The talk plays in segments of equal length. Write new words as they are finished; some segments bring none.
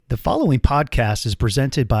The following podcast is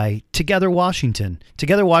presented by Together Washington.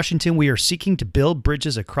 Together Washington, we are seeking to build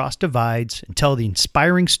bridges across divides and tell the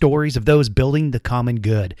inspiring stories of those building the common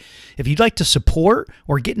good. If you'd like to support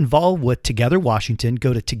or get involved with Together Washington,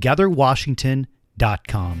 go to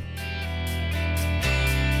togetherwashington.com.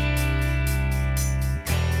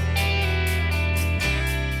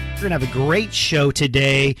 We're going to have a great show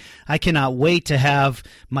today. I cannot wait to have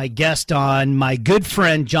my guest on, my good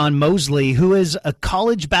friend John Mosley, who is a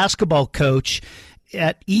college basketball coach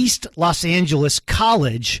at East Los Angeles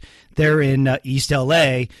College there in East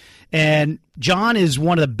LA. And John is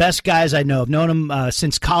one of the best guys I know. I've known him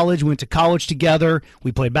since college. We went to college together.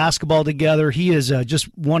 We played basketball together. He is just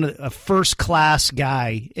a first-class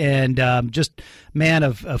guy and just man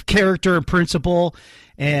of character and principle.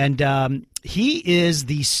 And he is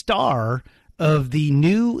the star of the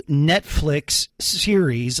new Netflix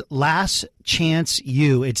series, Last Chance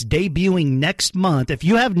U. It's debuting next month. If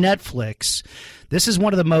you have Netflix, this is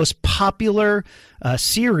one of the most popular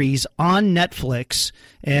series on Netflix,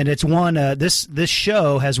 and it's won. This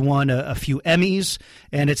show has won a few Emmys,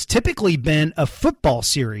 and it's typically been a football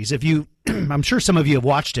series. If you, I'm sure some of you have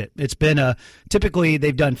watched it. It's been typically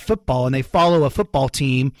they've done football, and they follow a football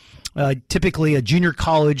team. Typically a junior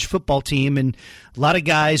college football team, and a lot of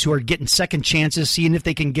guys who are getting second chances, seeing if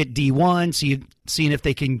they can get D1, seeing if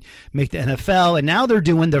they can make the NFL, and now they're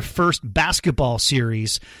doing their first basketball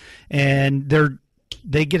series, and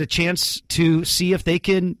they get a chance to see if they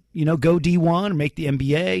can, go D1 or make the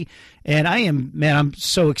NBA. And I'm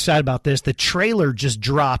so excited about this. The trailer just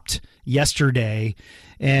dropped yesterday,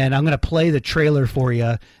 and I'm going to play the trailer for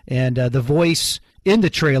you, and the voice in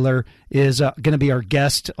the trailer is going to be our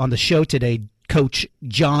guest on the show today, Coach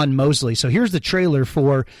John Mosley. So here's the trailer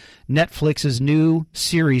for Netflix's new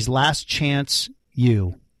series, Last Chance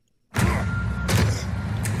U.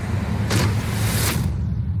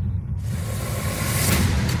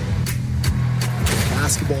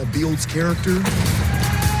 Basketball builds character,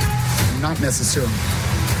 not necessarily.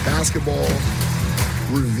 Basketball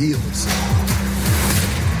reveals.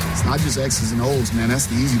 It's not just X's and O's, man. That's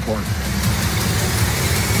the easy part.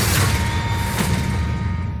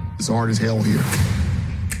 It's hard as hell here.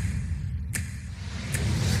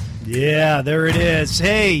 Yeah, there it is.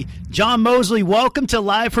 Hey, John Mosley, welcome to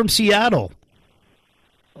Live from Seattle.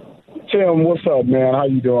 Tim, what's up, man? How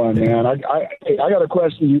you doing, man? I got a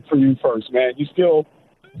question for you first, man. You still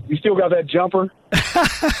got that jumper?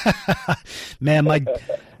 Man,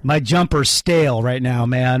 my jumper's stale right now,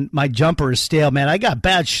 man. My jumper is stale, man. I got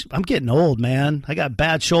I'm getting old, man. I got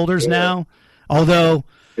bad shoulders now. Although,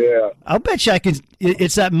 yeah, I'll bet you I can.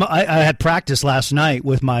 It's that I had practice last night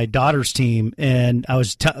with my daughter's team, and I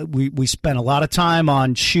was we spent a lot of time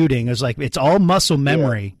on shooting. It was like it's all muscle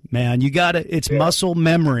memory, man. You got it. It's muscle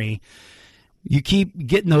memory. You keep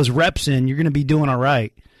getting those reps in, you're going to be doing all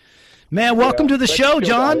right, man. Welcome to the show,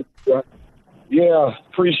 John. Yeah,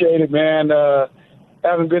 appreciate it, man.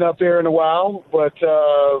 Haven't been up there in a while, but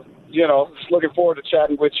just looking forward to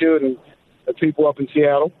chatting with you and the people up in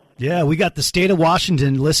Seattle. Yeah, we got the state of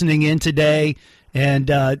Washington listening in today, and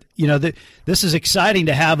this is exciting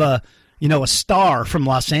to have a star from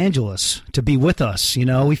Los Angeles to be with us.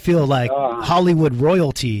 We feel like Hollywood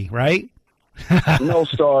royalty, right? No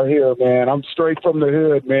star here, man. I'm straight from the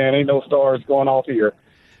hood, man. Ain't no stars going off here.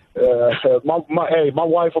 My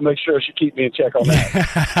wife will make sure she keep me in check on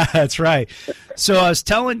that. Yeah, that's right. So I was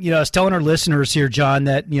telling our listeners here, John,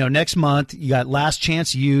 that next month you got Last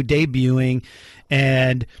Chance U debuting,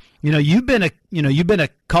 and you've been a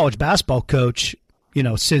college basketball coach,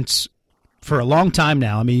 since for a long time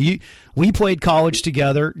now. I mean, we played college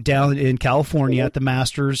together down in California at the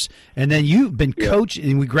Masters, and then you've been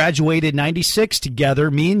coaching, and we graduated 96 together,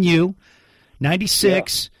 me and you,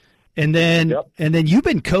 96. Yeah. And then you've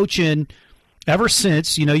been coaching ever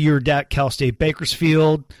since. You were at Cal State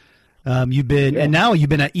Bakersfield. You've been and now you've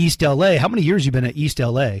been at East LA. How many years you been at East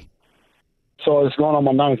LA? So it's going on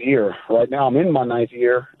my 9th year. Right now I'm in my 9th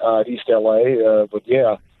year at East LA. But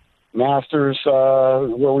yeah, Masters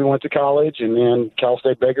where we went to college, and then Cal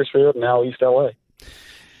State Bakersfield, and now East LA.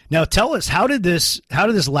 Now tell us, how did this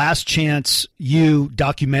Last Chance U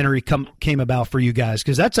documentary came about for you guys?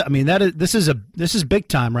 Because this is big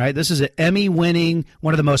time, right? This is an Emmy-winning,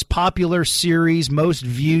 one of the most popular series, most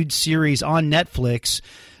viewed series on Netflix,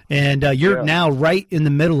 and you're now right in the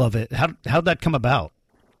middle of it. How'd that come about?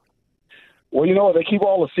 Well, they keep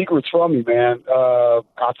all the secrets from me, man. I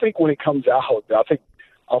think when it comes out, I think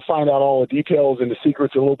I'll find out all the details and the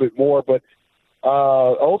secrets a little bit more, but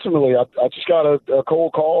ultimately, I just got a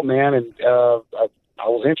cold call, man, and I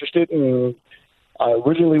was interested, and I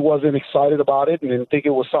originally wasn't excited about it, and didn't think it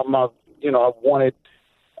was something I wanted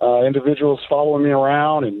individuals following me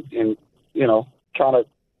around and kind of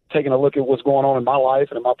taking a look at what's going on in my life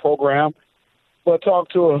and in my program. But I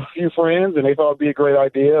talked to a few friends, and they thought it'd be a great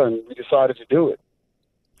idea, and we decided to do it.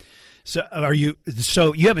 So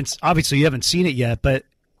you haven't seen it yet, but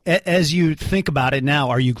as you think about it now,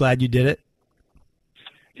 are you glad you did it?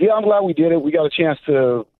 Yeah, I'm glad we did it. We got a chance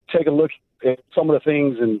to take a look at some of the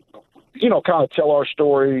things and, kind of tell our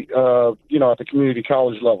story, at the community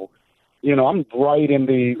college level. I'm right in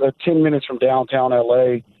the 10 minutes from downtown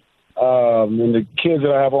L.A., and the kids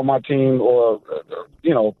that I have on my team,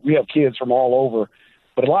 we have kids from all over,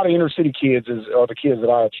 but a lot of inner city kids are the kids that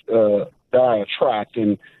I attract,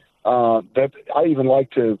 and that I even like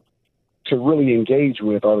to really engage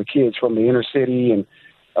with are the kids from the inner city, and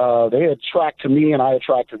they attract to me and I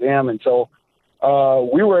attract to them. And so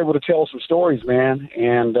we were able to tell some stories, man,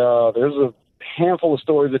 and there's a handful of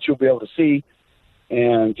stories that you'll be able to see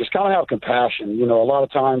and just kind of have compassion. A lot of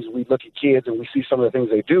times we look at kids and we see some of the things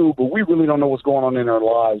they do, but we really don't know what's going on in their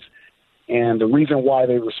lives and the reason why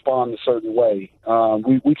they respond a certain way.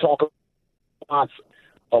 We talk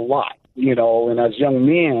a lot, and as young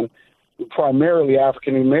men, primarily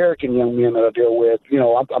African-American young men that I deal with,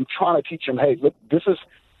 I'm trying to teach them, hey, look,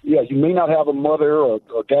 you may not have a mother or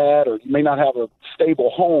dad, or you may not have a stable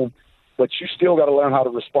home, but you still got to learn how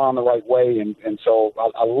to respond the right way. And so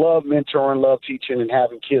I love mentoring, love teaching, and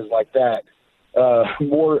having kids like that.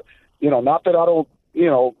 More, not that I don't,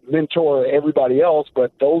 mentor everybody else,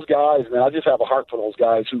 but those guys, man, I just have a heart for those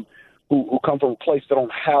guys who come from a place that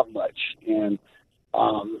don't have much. And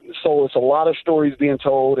so it's a lot of stories being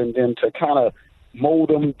told, and then to kind of mold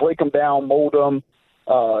them, break them down, mold them,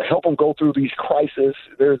 help them go through these crises.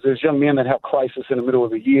 There's young men that have crisis in the middle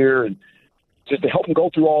of the year, and just to help them go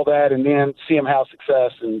through all that and then see them have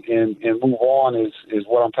success and move on is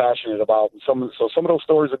what I'm passionate about. And some of those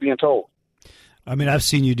stories are being told. I mean, I've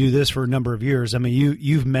seen you do this for a number of years. I mean,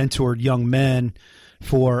 you've mentored young men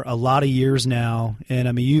for a lot of years now, and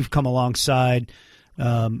I mean, you've come alongside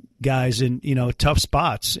guys in tough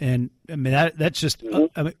spots, and I mean that's just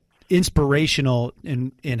inspirational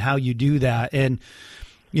in how you do that. And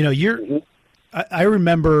I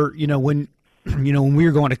remember when we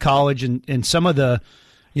were going to college, and some of the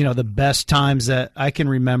the best times that I can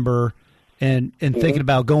remember, and thinking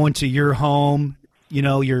about going to your home,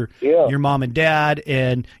 your mom and dad,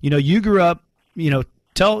 and you grew up,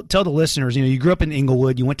 tell the listeners, you grew up in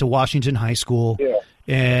Inglewood, you went to Washington High School,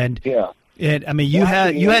 and I mean you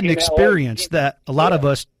had an experience that a lot of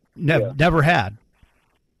us never had.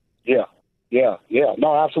 Yeah.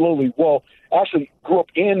 No, absolutely. Well, actually grew up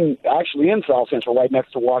in South Central, right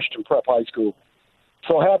next to Washington Prep High School.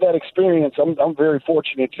 So I had that experience. I'm very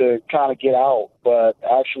fortunate to kind of get out, but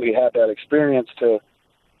actually had that experience to,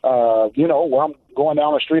 where I'm going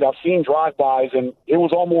down the street, I've seen drive-bys, and it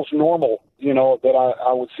was almost normal, that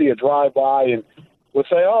I would see a drive-by and would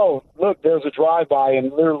say, oh, look, there's a drive-by,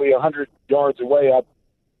 and literally 100 yards away, I'd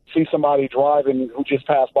see somebody driving who just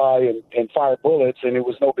passed by and fired bullets, and it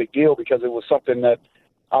was no big deal because it was something that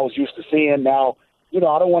I was used to seeing. Now, I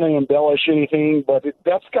don't want to embellish anything, but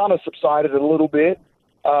that's kind of subsided a little bit.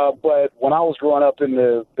 But when I was growing up in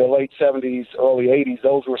the late 70s, early 80s,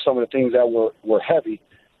 those were some of the things that were heavy.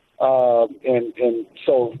 And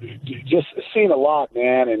so just seeing a lot,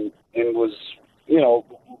 man, and was,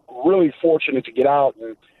 really fortunate to get out.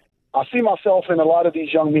 And I see myself in a lot of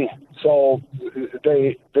these young men. So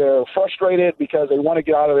they're frustrated because they want to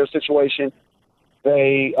get out of their situation.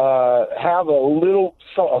 They have a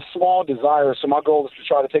small desire. So my goal is to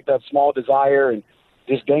try to take that small desire and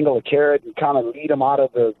just dangle a carrot and kind of lead them out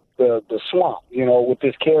of the swamp, with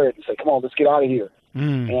this carrot and say, come on, let's get out of here.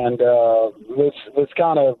 And let's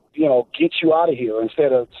kind of, get you out of here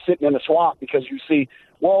instead of sitting in the swamp because you see,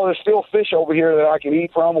 well, there's still fish over here that I can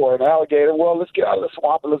eat from or an alligator. Well, let's get out of the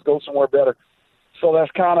swamp and let's go somewhere better. So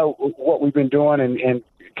that's kind of what we've been doing and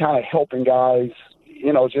kind of helping guys,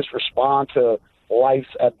 just respond to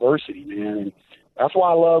life's adversity, man. And that's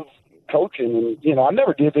why I love coaching. And, I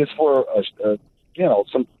never did this for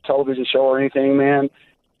some television show or anything, man.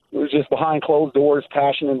 It was just behind closed doors,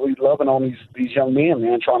 passionately loving on these young men,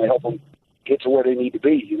 man, trying to help them get to where they need to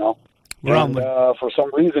be, And for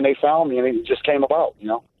some reason they found me and it just came about,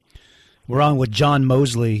 We're on with John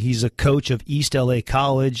Mosley. He's a coach of East LA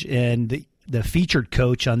College and the featured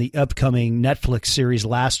coach on the upcoming Netflix series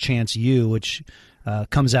Last Chance U, which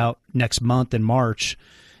comes out next month in March.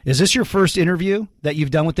 Is this your first interview that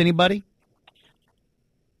you've done with anybody?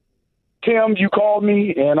 Tim, you called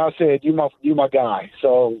me and I said, you my guy.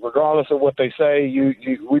 So regardless of what they say,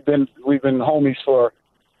 we've been homies for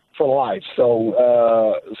life. So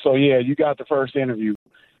yeah, you got the first interview.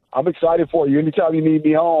 I'm excited for you. Anytime you need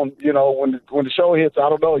me on, when the show hits, I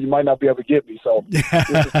don't know, you might not be able to get me. So this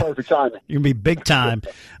is perfect timing. You're gonna be big time.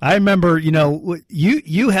 I remember,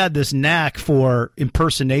 you had this knack for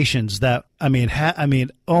impersonations that I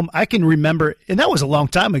can remember, and that was a long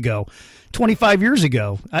time ago, 25 years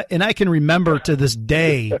ago, and I can remember to this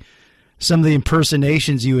day some of the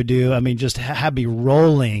impersonations you would do. I mean, just have me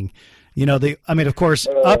rolling. Of course,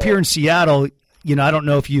 up here in Seattle, I don't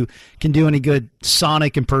know if you can do any good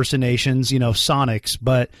Sonic impersonations, Sonics,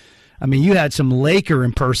 but I mean, you had some Laker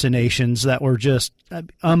impersonations that were just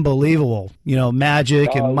unbelievable.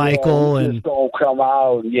 Magic and Michael, we're just gonna come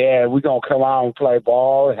out. Yeah, we're gonna come out and play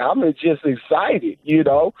ball. I'm just excited.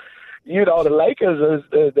 The Lakers,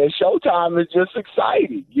 their showtime is just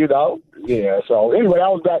exciting. Yeah. So anyway,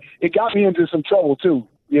 it got me into some trouble too.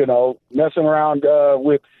 Messing around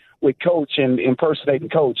with Coach and impersonating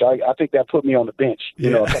Coach. I think that put me on the bench,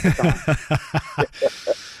 a couple times.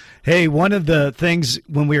 Hey, one of the things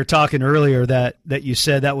when we were talking earlier that you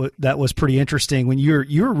said that was pretty interesting, when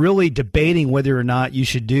you're really debating whether or not you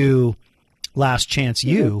should do Last Chance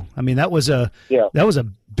U. Mm-hmm. I mean, that was a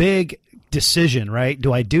big decision, right?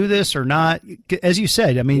 Do I do this or not? As you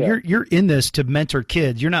said, I mean, you're in this to mentor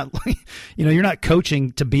kids. You're not you're not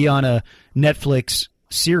coaching to be on a Netflix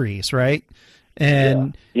series, right?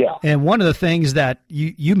 And and one of the things that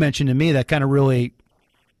you mentioned to me that kind of really,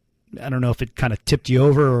 I don't know if it kind of tipped you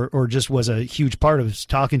over or just was a huge part of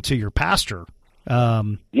talking to your pastor. I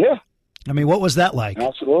mean, what was that like?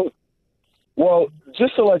 Absolutely. Well,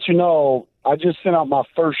 just to let you know, I just sent out my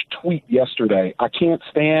first tweet yesterday. I can't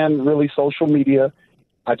stand really social media.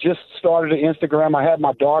 I just started an Instagram. I had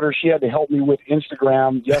my daughter. She had to help me with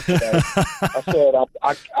Instagram yesterday. I said,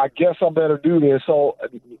 I guess I better do this. So,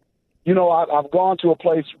 I've gone to a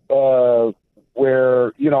place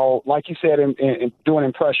where, like you said, in doing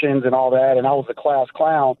impressions and all that, and I was a class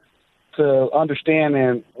clown to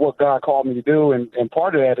understanding what God called me to do, and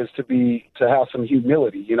part of that is to have some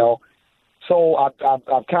humility, So I've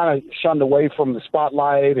kind of shunned away from the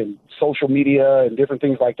spotlight and social media and different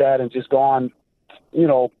things like that, and just gone,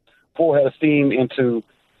 full head of steam into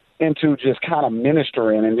just kind of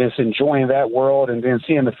ministering and just enjoying that world, and then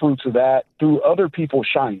seeing the fruits of that through other people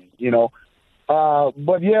shining,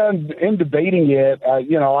 But in debating it,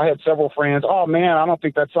 I had several friends, oh man, I don't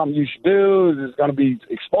think that's something you should do. It's going to be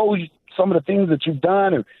exposed some of the things that you've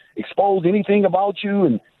done and expose anything about you.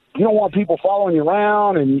 And you don't want people following you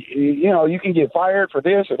around, and you can get fired for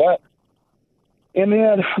this or that.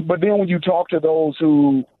 But then when you talk to those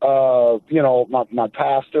who, my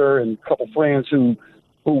pastor and a couple friends who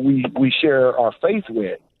we share our faith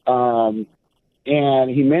with, and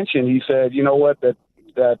he said, you know what, that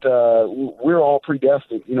we're all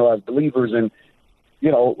predestined, as believers, and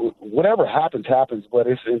whatever happens, but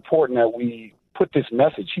it's important that we put this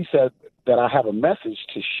message. He said that I have a message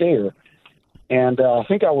to share, and I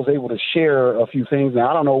think I was able to share a few things. Now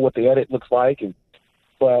I don't know what the edit looks like,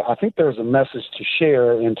 but I think there's a message to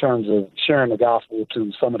share in terms of sharing the gospel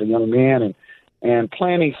to some of the young men and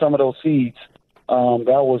planting some of those seeds.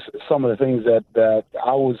 That was some of the things that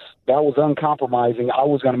was uncompromising. I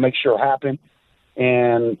was going to make sure happened.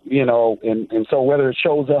 And, and so whether it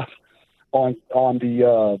shows up on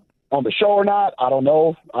the show or not, I don't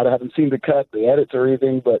know. I haven't seen the cut, the edits or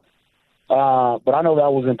anything, but I know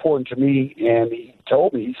that was important to me. And he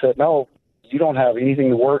told me, he said, no, you don't have anything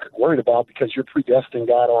to worried about, because you're predestined.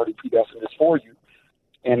 God already predestined this for you,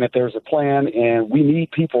 and that there's a plan, and we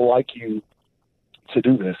need people like you to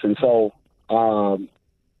do this. And so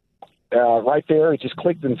right there, it just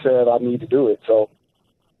clicked and said, I need to do it. So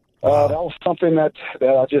that was something that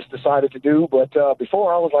I just decided to do. But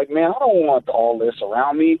before, I was like, man, I don't want all this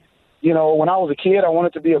around me. When I was a kid, I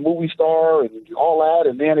wanted to be a movie star and all that,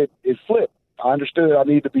 and then it flipped. I understood I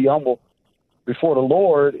needed to be humble before the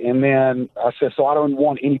Lord, and then I said, so I don't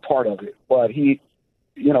want any part of it. But he,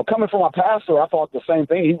 coming from my pastor, I thought the same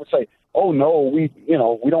thing. He would say, oh, no, we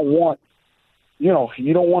don't want, you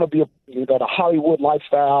don't want to be the Hollywood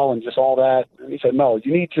lifestyle and just all that. And he said, no,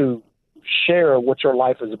 you need to share what your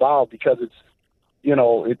life is about, because it's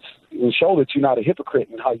it'll show that you're not a hypocrite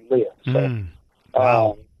in how you live. So,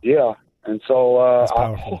 wow. And so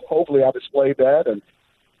hopefully I displayed that, and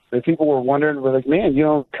people were wondering, were like, man, you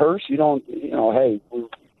don't curse, you don't, hey,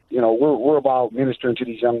 we're about ministering to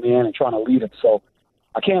these young men and trying to lead them. So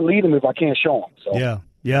I can't lead them if I can't show them. So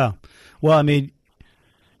yeah. Well, I mean,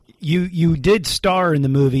 you did star in the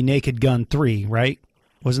movie Naked Gun 3, right?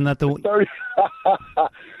 Wasn't that the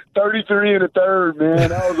 33 and a third, man.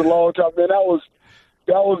 That was a long time, man. That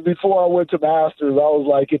was before I went to Masters. I was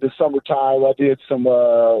like in the summertime. I did some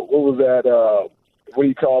what was that? What do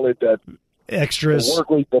you call it? That extras. The work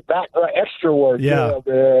week, the back extra work. Yeah,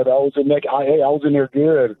 man. I was in there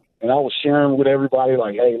good, and I was sharing with everybody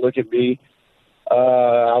like, hey, look at me.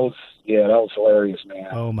 That was hilarious, man.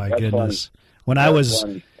 Oh my That's goodness. Funny.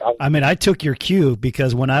 When I took your cue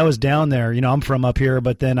because when I was down there, I'm from up here,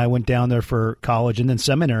 but then I went down there for college and then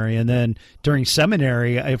seminary. And then during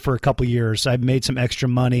seminary, for a couple of years, I made some extra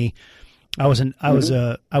money. I was in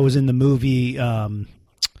the movie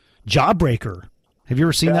Jawbreaker. Have you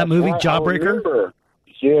ever seen that movie, Jawbreaker?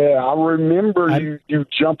 I remember you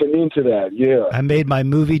jumping into that. Yeah, I made my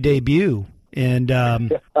movie debut, and I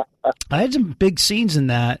had some big scenes in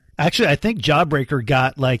that. Actually, I think Jawbreaker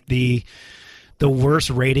got like the worst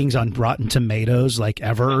ratings on Rotten Tomatoes like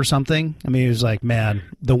ever or something. I mean, it was like, man,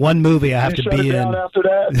 the one movie I have to be in. After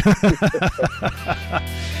that.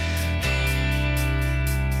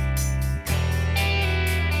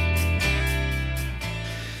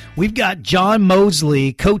 We've got John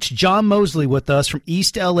Mosley, Coach John Mosley, with us from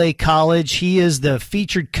East LA College. He is the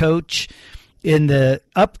featured coach in the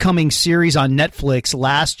upcoming series on Netflix,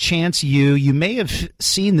 Last Chance U. You may have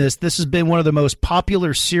seen this. This has been one of the most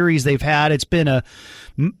popular series they've had. It's been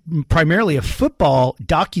primarily a football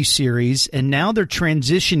docuseries, and now they're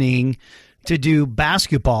transitioning to do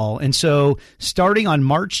basketball. And so starting on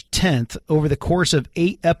March 10th, over the course of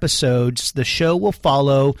 8 episodes, the show will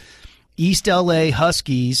follow East LA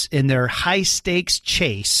Huskies in their high-stakes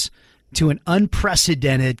chase to an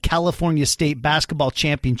unprecedented California State basketball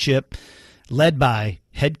championship led by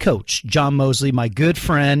head coach John Mosley, my good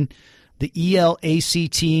friend. The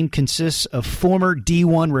ELAC team consists of former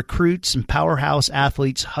D1 recruits and powerhouse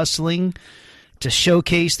athletes hustling to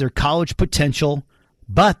showcase their college potential,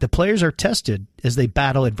 but the players are tested as they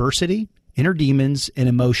battle adversity, inner demons, and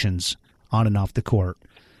emotions on and off the court.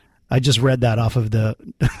 I just read that off of the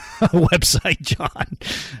website, John.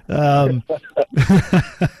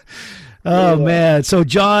 Man. So,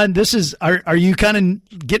 John, are you kind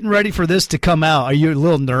of getting ready for this to come out? Are you a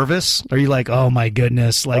little nervous? Are you like, oh, my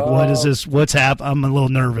goodness, like, what is this? What's happening? I'm a little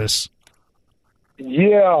nervous.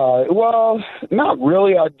 Yeah, well, not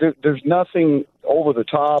really. There's nothing over the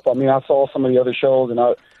top. I mean, I saw some of the other shows, and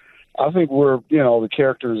I think the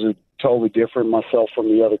characters are totally different, myself from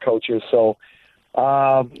the other coaches. So,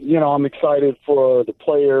 I'm excited for the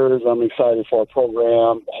players. I'm excited for our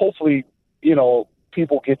program. Hopefully,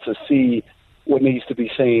 people get to see what needs to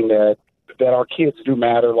be seen, that our kids do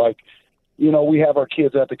matter. Like, we have our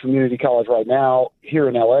kids at the community college right now here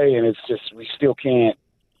in LA, and it's just, we still can't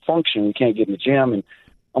function. We can't get in the gym, and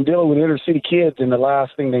I'm dealing with inner city kids, and the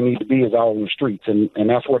last thing they need to be is out on the streets. And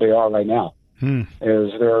that's where they are right now.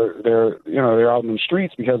 Is they're out in the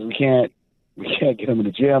streets because we can't get them in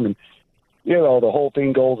the gym. And, the whole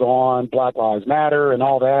thing goes on, Black Lives Matter and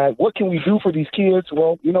all that. What can we do for these kids?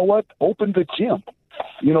 Well, you know what? Open the gym,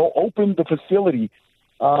 open the facility.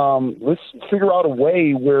 Let's figure out a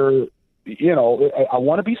way where, I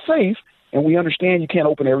want to be safe, and we understand you can't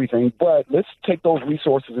open everything, but let's take those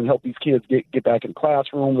resources and help these kids get back in the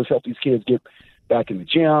classroom. Let's help these kids get back in the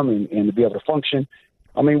gym and to be able to function.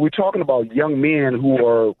 I mean, we're talking about young men who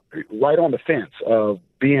are right on the fence of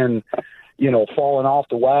being – falling off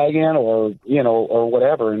the wagon or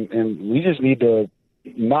whatever. And we just need to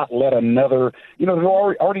not let another, they've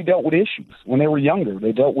already dealt with issues when they were younger.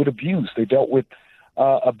 They dealt with abuse. They dealt with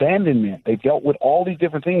abandonment. They dealt with all these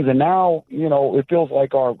different things. And now, it feels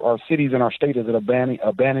like our cities and our state is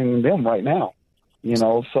abandoning them right now,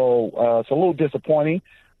 so it's a little disappointing.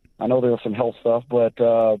 I know there's some health stuff, but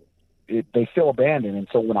they feel abandoned. And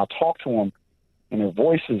so when I talk to them and their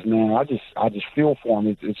voices, man, I just feel for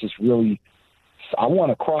them. It's just really, I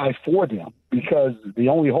want to cry for them because the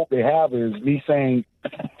only hope they have is me saying,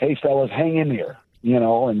 hey, fellas, hang in there,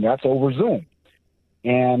 and that's over Zoom.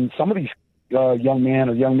 And some of these young men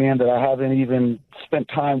that I haven't even spent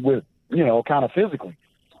time with, kind of physically,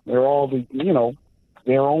 they're all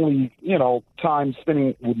their only, time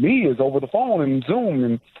spending with me is over the phone and Zoom,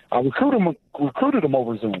 and I recruited them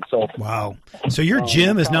over Zoom. So wow. So your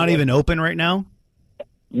gym is not even open right now?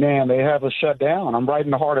 Man, they have us shut down. I'm right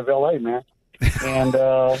in the heart of LA, man. And,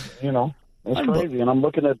 it's crazy. And I'm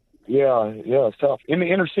looking at, it's tough. In the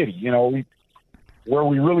inner city, where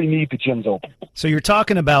we really need the gyms open. So you're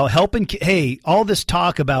talking about all this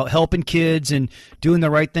talk about helping kids and doing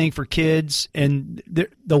the right thing for kids. And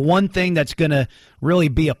the one thing that's going to really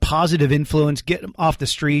be a positive influence, get them off the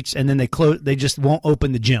streets, and then they just won't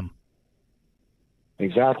open the gym.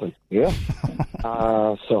 Exactly. Yeah.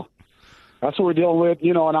 So that's what we're dealing with,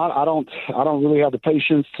 and I don't really have the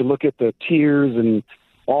patience to look at the tears and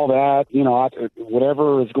all that,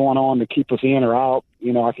 whatever is going on to keep us in or out,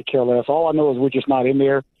 I could care less. All I know is we're just not in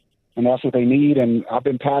there. and that's what they need. And I've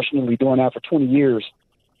been passionately doing that for 20 years.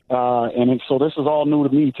 So this is all new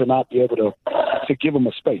to me to not be able to give them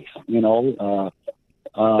a space,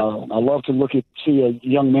 I love to see a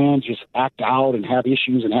young man just act out and have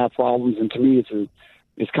issues and have problems. And to me,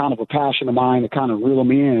 it's kind of a passion of mine to kind of reel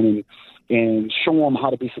them in and show them how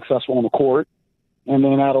to be successful on the court. And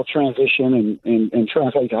then that'll transition and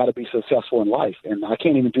translate to how to be successful in life. And I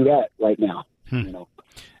can't even do that right now,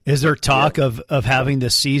 Is there talk of having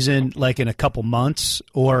this season like in a couple months,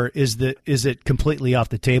 or is it completely off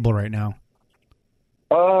the table right now?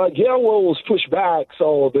 Well, it was pushed back,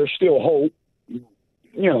 so there's still hope.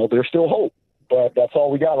 There's still hope, but that's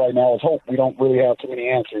all we got right now is hope. We don't really have too many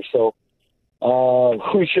answers, so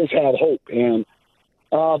we just have hope. And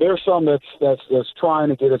there's some that's trying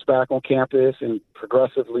to get us back on campus and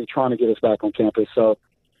progressively trying to get us back on campus. So,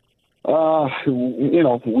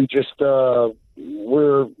 we just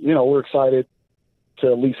we're excited to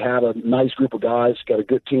at least have a nice group of guys, got a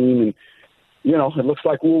good team, and it looks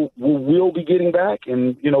like we'll be getting back.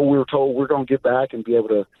 And we were told we're going to get back and be able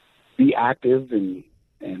to be active and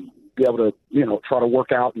be able to try to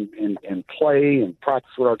work out and play and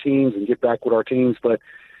practice with our teams and get back with our teams, but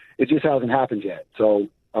it just hasn't happened yet. So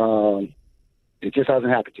it just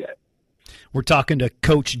hasn't happened yet. We're talking to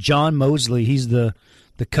Coach John Mosley. He's the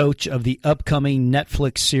coach of the upcoming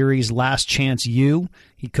Netflix series Last Chance U.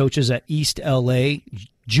 He coaches at East LA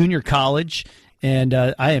Junior College, and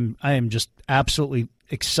I am just absolutely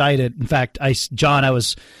excited. In fact, John, I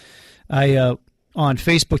on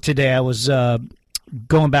Facebook today, I was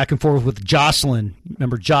going back and forth with Jocelyn.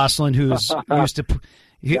 Remember Jocelyn, who lives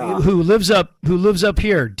up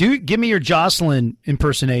here? Give me your Jocelyn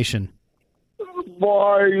impersonation. Boy,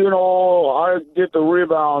 I get the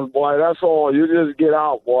rebound, boy. That's all. You just get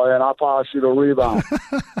out, boy, and I pass you the rebound.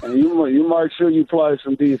 And you make sure you play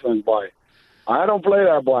some defense, boy. I don't play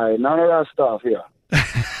that, boy. None of that stuff here.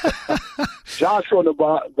 Josh from the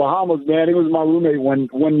Bahamas, man, he was my roommate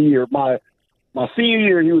one year. My senior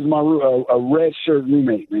year, he was my a red shirt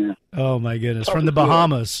roommate, man. Oh my goodness, from the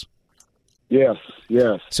Bahamas. Yes.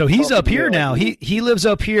 So he's up here now. He lives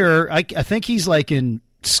up here. I think he's like in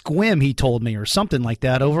Squim, he told me, or something like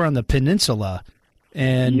that, over on the peninsula.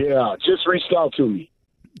 And yeah, just reached out to me.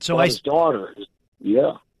 So his daughter.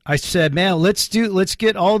 Yeah. I said, man, let's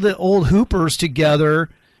get all the old hoopers together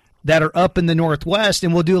that are up in the Northwest,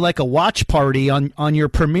 and we'll do like a watch party on your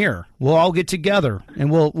premiere. We'll all get together,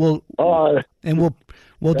 and we'll do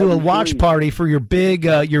a watch party for your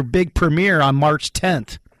big premiere on March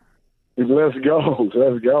 10th. Let's go.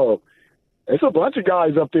 There's a bunch of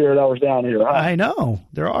guys up there that was down here. Huh? I know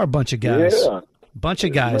there are a bunch of guys. Yeah, bunch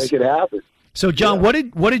of guys. Make it happen. So, John, what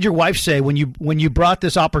did your wife say when you brought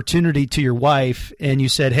this opportunity to your wife and you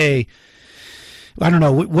said, "Hey"? I don't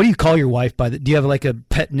know. What do you call your wife by do you have like a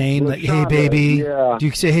pet name? Like, hey, baby? Yeah. Do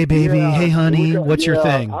you say, hey, baby? Yeah. Hey, honey? What's your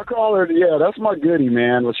thing? I call her, that's my goodie,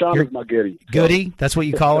 man. LaShonda's my goodie. Goodie? That's what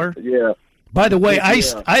you call her? Yeah. By the way, I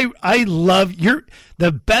love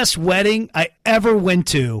the best wedding I ever went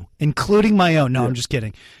to, including my own. No, I'm just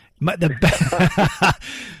kidding.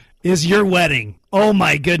 Is your wedding. Oh,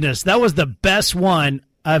 my goodness. That was the best one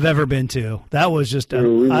I've ever been to. That was just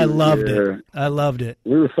I loved it. I loved it.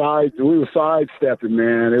 We were sidestepping,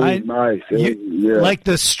 man. It was nice. Like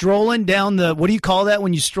the strolling down the, what do you call that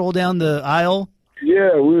when you stroll down the aisle?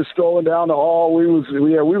 Yeah, we were strolling down the hall. We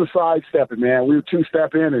were sidestepping, man. We were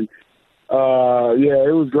two-stepping, and it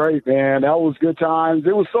was great, man. That was good times.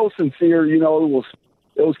 It was so sincere, it was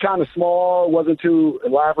kind of small, it wasn't too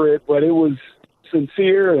elaborate, but it was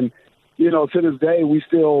sincere, and to this day we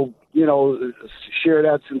still share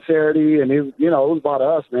that sincerity, and it was about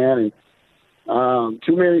us, man. And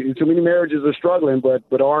too many marriages are struggling, but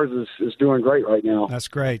ours is doing great right now. That's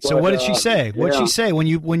great. So what did she say? What did she say when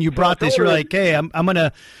you brought this? You're like, hey, I'm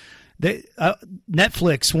gonna.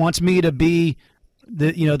 Netflix wants me to be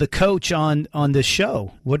the coach on this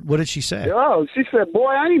show. What did she say? Oh, she said,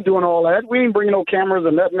 boy, I ain't doing all that. We ain't bringing no cameras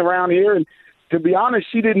or nothing around here. And to be honest,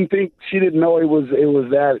 she didn't know it was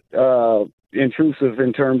that intrusive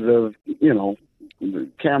in terms of the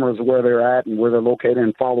cameras, where they're at and where they're located,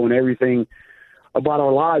 and following everything about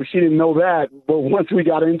our lives. She didn't know that, but once we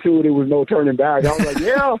got into it, it was no turning back. I was like,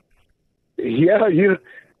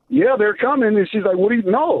 yeah, they're coming. And she's like, what do you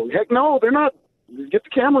know? Heck no, they're not. Get the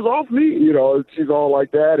cameras off me. She's all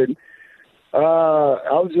like that. And I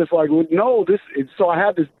was just like, well, no, so I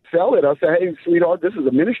had to sell it. I said, hey, sweetheart, this is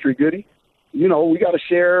a ministry goodie. We got to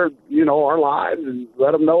share, our lives and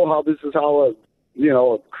let them know how this is how a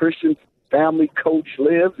Christian family coach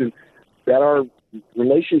lives, and that our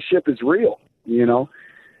relationship is real,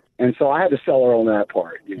 And so I had to sell her on that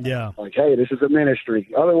part. You know? Yeah. Like, hey, this is a ministry.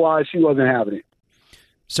 Otherwise, she wasn't having it.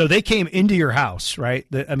 So they came into your house, right?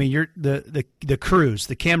 You're the crews,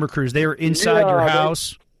 the camera crews. They were inside your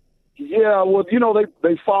house. Well,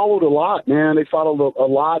 they followed a lot, man. They followed a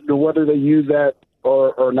lot. And whether they use that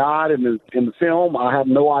or not in the film, I have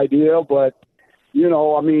no idea. But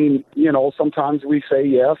sometimes we say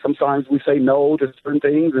yes, sometimes we say no to certain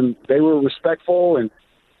things, and they were respectful and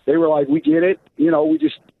they were like, we get it. We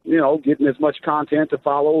just getting as much content to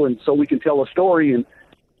follow, and so we can tell a story. And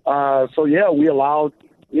we allowed.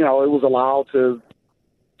 It was allowed to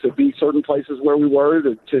be certain places where we were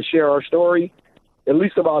to share our story, at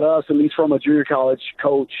least about us, at least from a junior college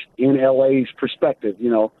coach in LA's perspective. We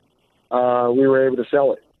were able to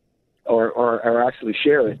sell it or actually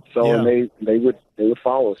share it. So Yeah. and they would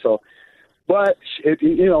follow. So, but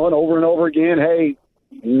and over again, hey,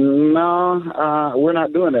 no, we're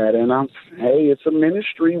not doing that. And hey, it's a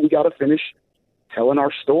ministry. We got to finish telling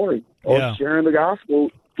our story or sharing the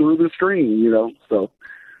gospel through the screen. So.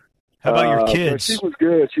 How about your kids? She was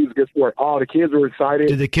good. She was good for it. Oh, the kids were excited.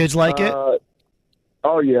 Did the kids like it?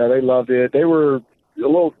 Oh yeah, they loved it. They were a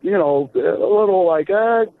little like,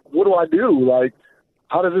 what do I do? Like,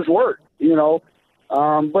 how does this work?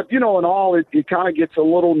 But in all, it kind of gets a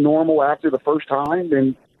little normal after the first time,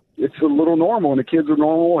 and it's a little normal, and the kids are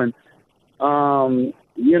normal, and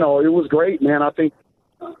it was great, man. I think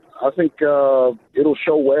it'll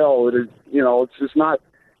show well. It's just not.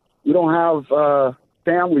 We don't have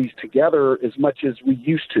families together as much as we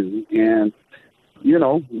used to, and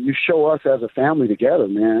you show us as a family together,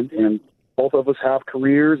 man, and both of us have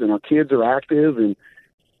careers and our kids are active, and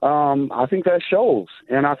I think that shows,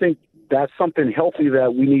 and I think that's something healthy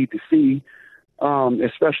that we need to see,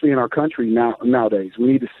 especially in our country nowadays. We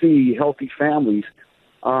need to see healthy families,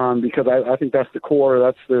 because I think that's the core,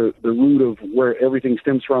 that's the root of where everything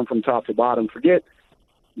stems from top to bottom. Forget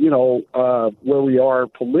where we are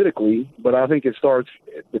politically, but I think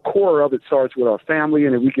the core of it starts with our family,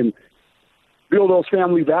 and if we can build those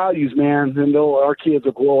family values, man, then our kids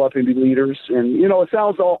will grow up and be leaders. And, it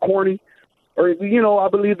sounds all corny, or, I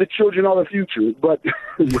believe the children are the future, but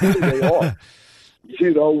really they are.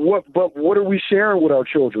 What are we sharing with our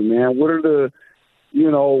children, man? What are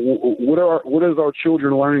what is our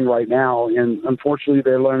children learning right now? And unfortunately,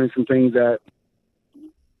 they're learning some things that.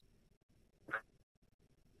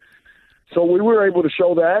 So we were able to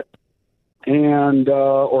show that, and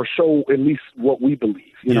or show at least what we believe.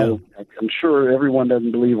 I'm sure everyone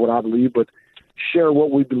doesn't believe what I believe, but share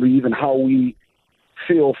what we believe and how we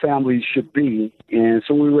feel families should be. And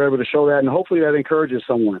so we were able to show that, and hopefully that encourages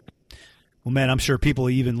someone. Well, man, I'm sure people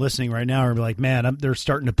even listening right now are like, man, they're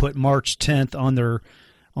starting to put March 10th on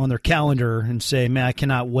their calendar and say, man, I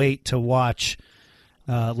cannot wait to watch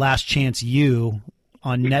Last Chance U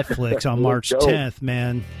on Netflix on March 10th,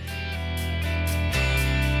 man.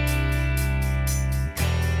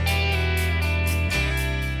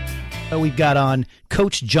 We've got on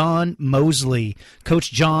Coach John Mosley.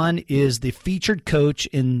 Coach John is the featured coach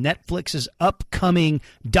in Netflix's upcoming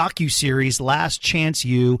docuseries, Last Chance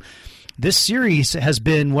U. This series has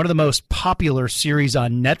been one of the most popular series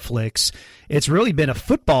on Netflix. It's really been a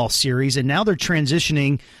football series, and now they're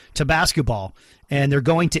transitioning to basketball. And they're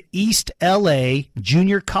going to East LA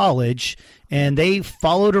Junior College, and they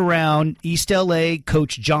followed around East LA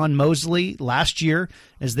Coach John Mosley last year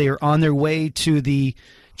as they are on their way to the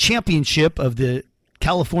championship of the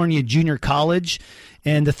California Junior College.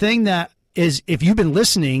 And the thing that is, if you've been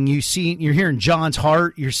listening, you're hearing John's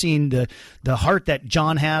heart. You're seeing the heart that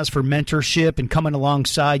John has for mentorship and coming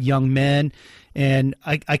alongside young men. And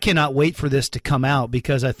I cannot wait for this to come out,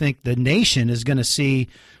 because I think the nation is going to see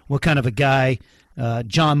what kind of a guy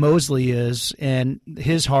John Mosley is and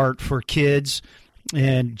his heart for kids.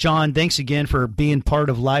 And John, thanks again for being part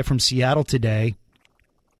of Live from Seattle today.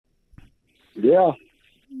 Yeah.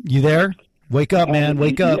 You there? Wake up, man!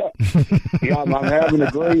 Wake up! Yeah, I'm having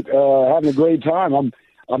a great time.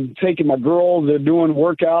 I'm taking my girls. They're doing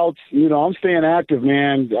workouts. I'm staying active,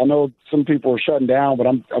 man. I know some people are shutting down, but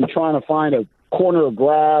I'm trying to find a corner of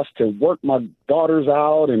grass to work my daughters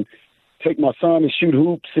out and take my son to shoot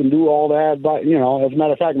hoops and do all that. But as a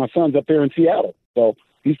matter of fact, my son's up there in Seattle, so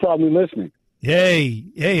he's probably listening. Hey!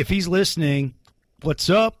 If he's listening, what's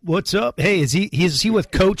up? What's up? Hey, is he with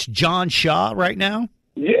Coach John Shaw right now?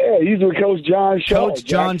 Yeah, he's with Coach John Shaw. Coach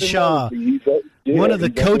John Shaw, one of the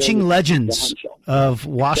coaching legends of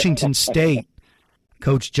Washington State.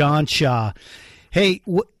 Coach John Shaw. Hey,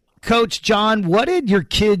 Coach John, what did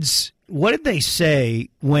they say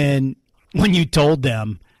when you told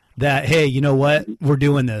them that, hey, you know what, we're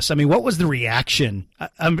doing this? I mean, what was the reaction?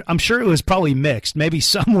 I'm sure it was probably mixed. Maybe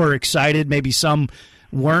some were excited, maybe some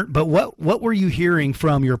weren't. But what were you hearing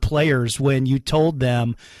from your players when you told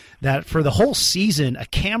them that for the whole season, a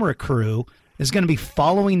camera crew is going to be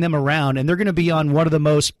following them around and they're going to be on one of the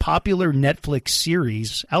most popular Netflix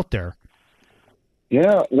series out there?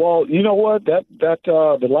 Yeah, well, you know what? That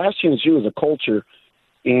the Last Chance U is a culture,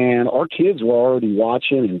 and our kids were already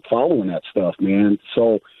watching and following that stuff, man.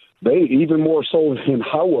 So they, even more so than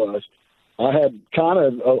I was, I had kind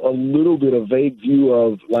of a little bit of vague view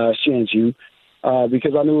of Last Chance U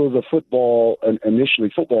because I knew it was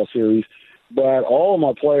initially football series. But all of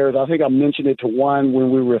my players, I think I mentioned it to one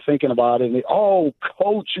when we were thinking about it, and they, oh,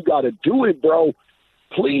 Coach, you got to do it, bro.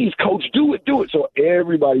 Please, Coach, do it. So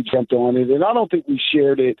everybody jumped on it, and I don't think we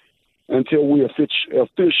shared it until we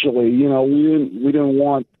officially, we didn't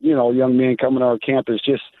want, young men coming to our campus.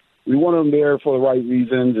 Just we wanted them there for the right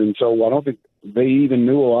reasons, and so I don't think they even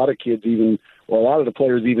knew. A lot of kids a lot of the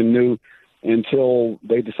players even knew until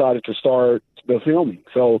they decided to start the filming.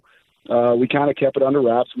 So we kind of kept it under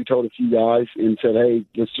wraps. We told a few guys and said, hey,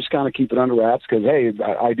 let's just kind of keep it under wraps because, hey,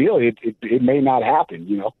 ideally it may not happen,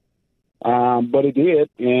 but it did.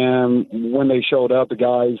 And when they showed up, the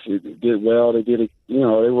guys did well. They did it, they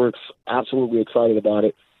were absolutely excited about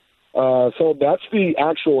it. So that's the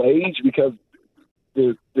actual age because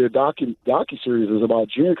the docuseries is about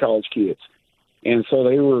junior college kids. And so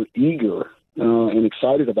they were eager and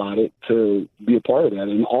excited about it to be a part of that.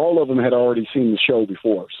 And all of them had already seen the show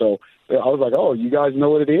before. So I was like, oh, you guys know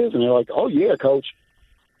what it is? And they're like, oh, yeah, Coach.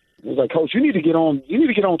 I was like, Coach, you need to get on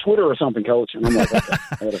Twitter or something, Coach. And I'm like,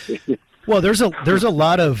 okay. Well, there's a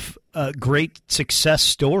lot of great success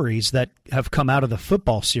stories that have come out of the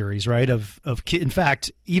football series, right? In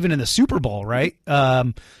fact, even in the Super Bowl, right?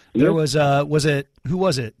 There was who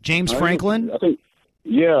was it? James Franklin? I think,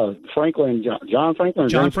 yeah, Franklin, John Franklin.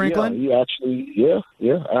 John Franklin? Yeah,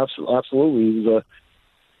 he actually, absolutely. He was a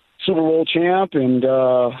Super Bowl champ, and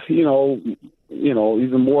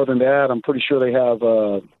even more than that, I'm pretty sure they have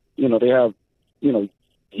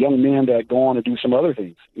young men that go on to do some other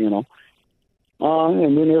things, and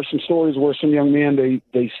then there's some stories where some young men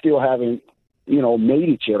they still haven't made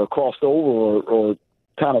it yet or crossed over or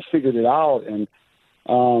kind of figured it out, and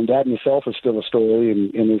that in itself is still a story,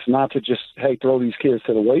 and it's not to just throw these kids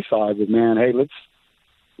to the wayside, but man, hey,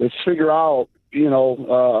 let's figure out.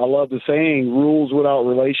 I love the saying, rules without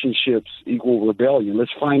relationships equal rebellion.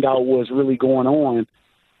 Let's find out what's really going on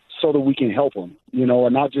so that we can help them,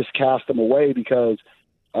 and not just cast them away because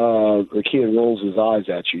the kid rolls his eyes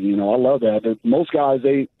at you. I love that. Most guys,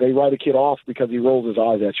 they write a kid off because he rolls his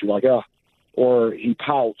eyes at you like, or he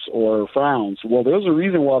pouts or frowns. Well, there's a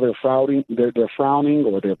reason why they're frowning, they're frowning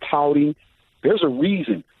or they're pouting. There's a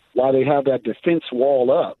reason why they have that defense wall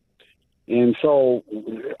up. And so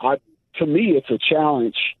to me, it's a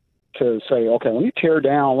challenge to say, okay, let me peel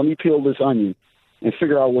this onion and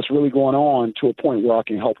figure out what's really going on to a point where I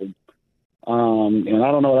can help them. And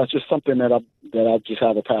I don't know, that's just something that I just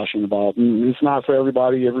have a passion about. And it's not for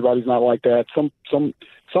everybody. Everybody's not like that. Some don't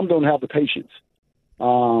have the patience.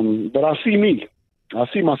 But I see me. I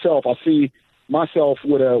see myself. I see myself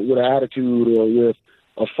with an attitude or with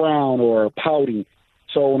a frown or pouting.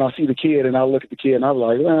 So when I see the kid and I look at the kid and I'm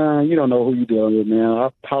like, you don't know who you're dealing with, man. I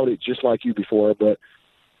pouted just like you before, but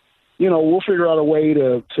we'll figure out a way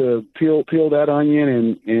to peel that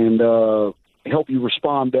onion and help you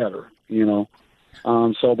respond better. But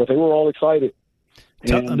they were all excited.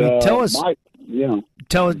 Tell us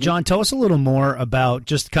a little more about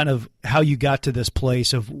just kind of how you got to this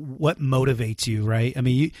place of what motivates you, right? I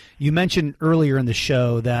mean, you mentioned earlier in the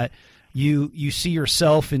show that you see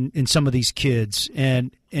yourself in some of these kids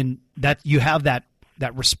and that you have that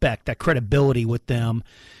respect, that credibility with them.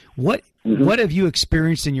 What have you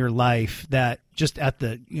experienced in your life that just at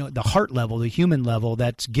the the heart level, the human level,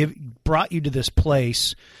 that's brought you to this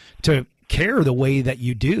place to care the way that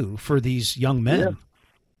you do for these young men? Yeah.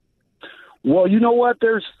 Well, you know what?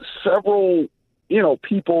 There's several,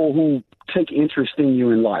 people who take interest in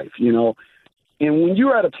you in life, and when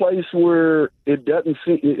you're at a place where it doesn't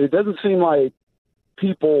seem like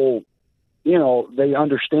people, they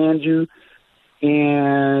understand you,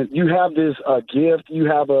 and you have this gift, you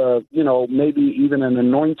have maybe even an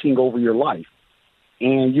anointing over your life,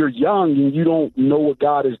 and you're young and you don't know what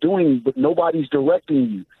God is doing, but nobody's directing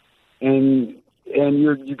you, and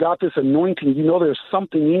you got this anointing. There's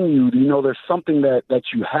something in you. There's something that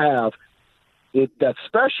you have that's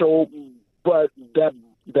special, but that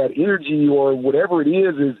energy or whatever it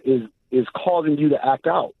is causing you to act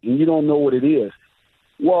out, and you don't know what it is.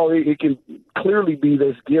 Well, it can clearly be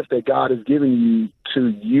this gift that God has given you to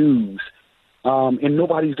use, and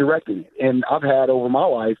nobody's directing it. And I've had over my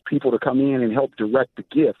life people to come in and help direct the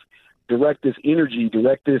gift, direct this energy,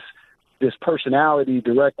 direct this personality,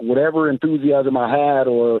 direct whatever enthusiasm I had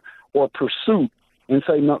or pursuit, and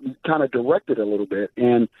say, no, kind of direct it a little bit,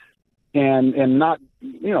 and not,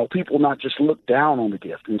 people not just look down on the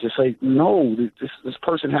gift and just say, no, this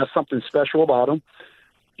person has something special about them,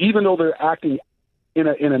 even though they're acting in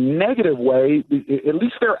a negative way. At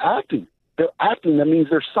least they're acting. They're acting. That means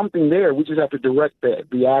there's something there. We just have to direct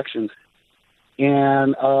the actions.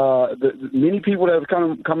 And many people that have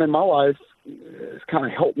come in my life has kind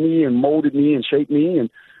of helped me and molded me and shaped me. And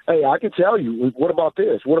hey, I can tell you, what about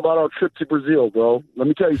this? What about our trip to Brazil, bro? Let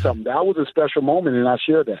me tell you something. That was a special moment, and I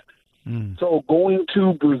shared that. So going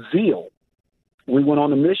to Brazil, we went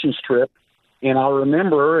on a missions trip, and I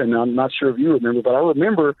remember, and I'm not sure if you remember, but I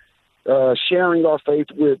remember sharing our faith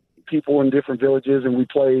with people in different villages, and we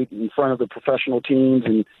played in front of the professional teams,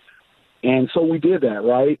 and so we did that,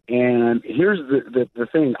 right? And here's the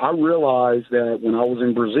thing. I realized that when I was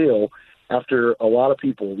in Brazil, after a lot of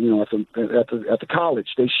people, at the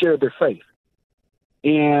college, they shared their faith.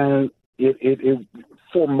 And it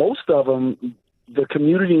for most of them, the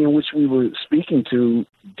community in which we were speaking to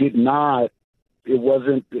it didn't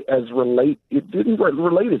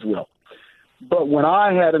relate as well. But when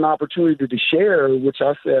I had an opportunity to share, which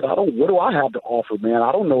I said, what do I have to offer, man?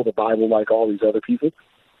 I don't know the Bible like all these other people.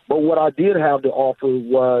 But what I did have to offer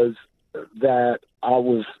was that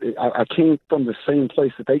I came from the same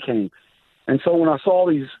place that they came. And so when I saw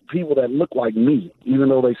these people that looked like me, even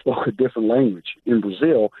though they spoke a different language in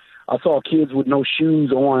Brazil, I saw kids with no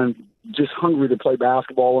shoes on, just hungry to play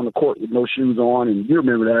basketball on the court with no shoes on. And you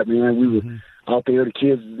remember that, man. We were out there, the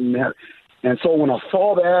kids. And so when I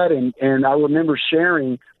saw that, and I remember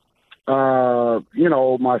sharing,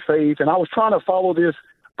 my faith, and I was trying to follow this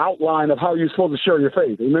outline of how you're supposed to share your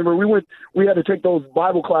faith. Remember, we had to take those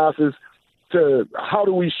Bible classes to how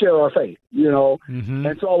do we share our faith,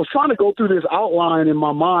 And so I was trying to go through this outline in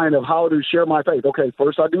my mind of how to share my faith. Okay,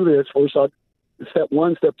 first I do this. First I step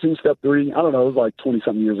 1, step 2, step 3. I don't know. It was like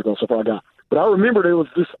 20-something years ago, so far I got. But I remember there was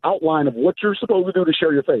this outline of what you're supposed to do to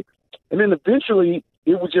share your faith. And then eventually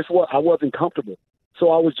it was just I wasn't comfortable. So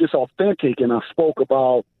I was just authentic, and I spoke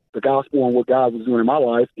about the gospel and what God was doing in my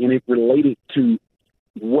life, and it related to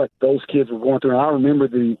what those kids were going through. And I remember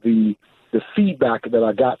the feedback that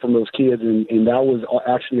I got from those kids, and that was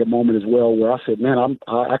actually a moment as well where I said, man,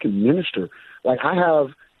 I can minister. Like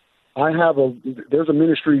there's a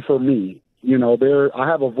ministry for me, I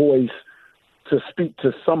have a voice to speak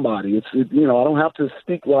to somebody. I don't have to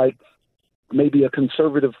speak like maybe a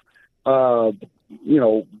conservative, Bible,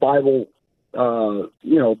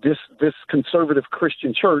 this conservative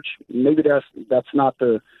Christian church. Maybe that's not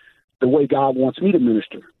the way God wants me to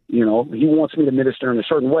minister. He wants me to minister in a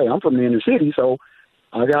certain way. I'm from the inner city, so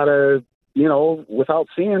I gotta, without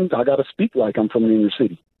sin, I gotta speak like I'm from the inner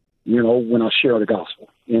city, when I share the gospel.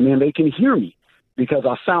 And then they can hear me because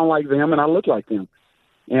I sound like them and I look like them.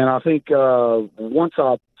 And I think once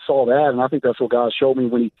I saw that, and I think that's what God showed me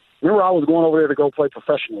remember I was going over there to go play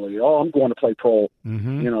professionally. Oh, I'm going to play pro. I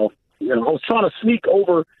was trying to sneak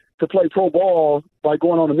over to play pro ball by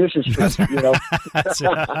going on a mission trip, I was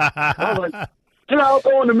like, I'll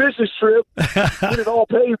go on the mission trip, get it all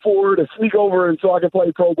paid for to sneak over and so I can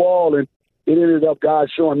play pro ball. And it ended up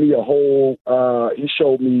God showing me he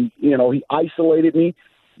showed me, he isolated me.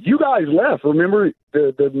 You guys left, remember?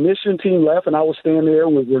 The mission team left, and I was standing there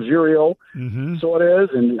with Rogerio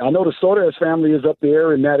Soares, and I know the Soares family is up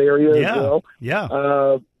there in that area as well. Yeah.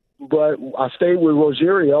 But I stayed with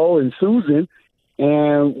Rogerio and Susan,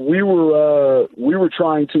 and we were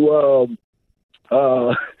trying to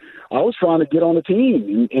I was trying to get on the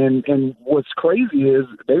team, and what's crazy is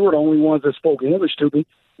they were the only ones that spoke English to me,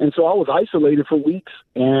 and so I was isolated for weeks,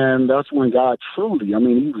 and that's when God truly,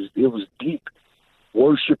 it was deep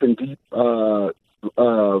worship and deep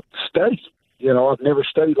study. I've never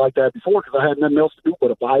studied like that before because I had nothing else to do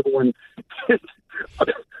but a Bible, and I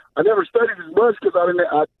never studied as much because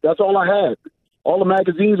that's all I had. All the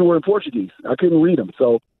magazines were in Portuguese. I couldn't read them,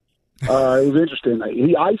 so it was interesting.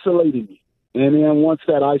 He isolated me. And then once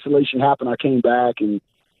that isolation happened, I came back, and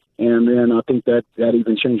then I think that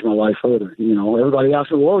even changed my life further. Everybody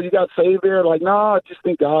asked me, well, you got saved there? Like, no, I just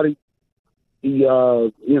think God, he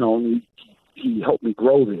helped me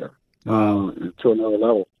grow there to another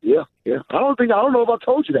level. Yeah. I don't know if I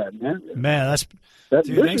told you that, man. Man,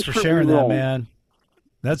 dude, thanks for sharing that, man.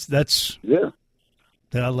 That's yeah.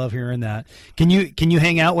 I love hearing that. Can you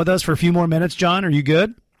hang out with us for a few more minutes, John? Are you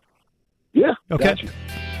good? Yeah. Okay. Gotcha.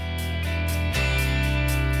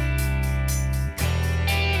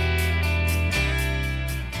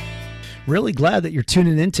 Really glad that you're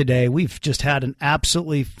tuning in today. We've just had an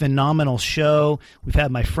absolutely phenomenal show. We've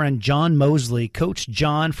had my friend John Mosley, Coach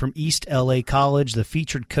John from East LA College, the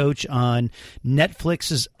featured coach on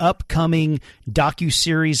Netflix's upcoming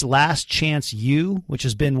docuseries Last Chance U, which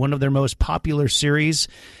has been one of their most popular series.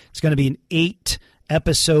 It's going to be an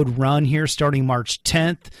 8-episode run here starting March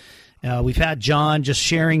 10th. We've had John just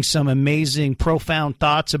sharing some amazing, profound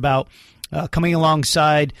thoughts about coming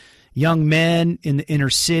alongside young men in the inner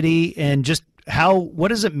city and just what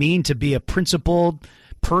does it mean to be a principled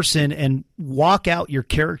person and walk out your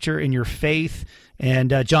character and your faith.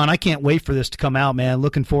 And John, I can't wait for this to come out, man.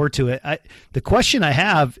 Looking forward to it. The question I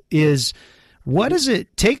have is, what does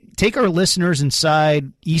it take our listeners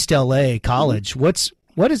inside East LA College? What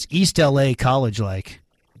is East LA College like?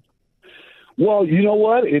 Well, you know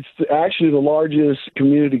what? It's actually the largest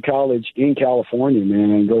community college in California,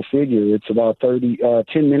 man. And go figure. It's about 10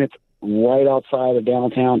 minutes right outside of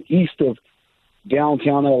downtown, east of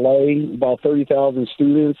downtown LA, about 30,000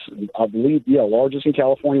 students. I believe, largest in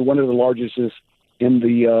California, one of the largest is in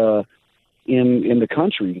the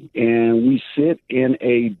country. And we sit in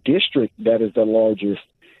a district that is the largest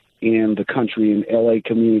in the country, in LA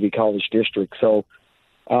Community College District. So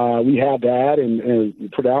we have that,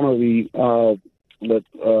 and predominantly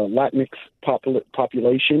Latinx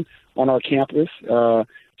population on our campus.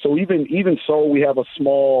 So even so, we have a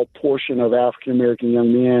small portion of African American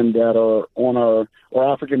young men that are on or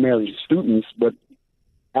African American students, but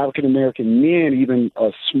African American men, even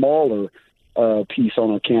a smaller piece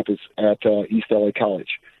on our campus at East LA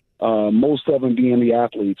College. Most of them being the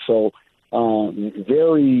athletes. So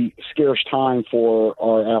very scarce time for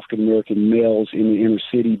our African American males in the inner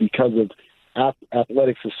city because of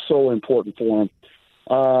athletics is so important for them.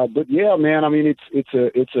 But yeah, man, I mean,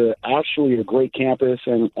 it's actually a great campus,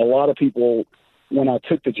 and a lot of people, when I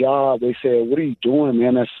took the job, they said, "What are you doing,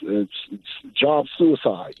 man? It's job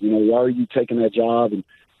suicide. Why are you taking that job? And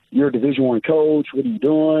you're a Division I coach. What are you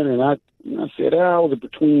doing?" And I said, I was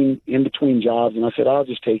in between jobs, and I said, I'll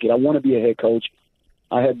just take it. I want to be a head coach.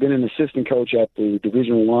 I had been an assistant coach at the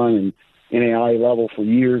Division I and NAIA level for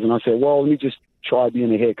years, and I said, well, let me just try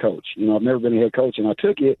being a head coach. I've never been a head coach, and I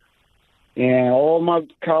took it. And all my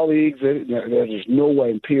colleagues, there's no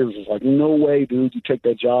way, and peers was like, no way, dude, you take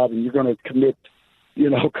that job and you're going to commit,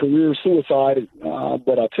 career suicide.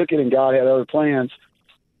 But I took it, and God had other plans,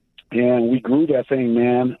 and we grew that thing,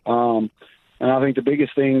 man. And I think the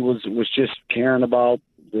biggest thing was just caring about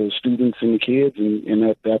the students and the kids,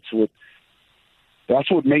 and that's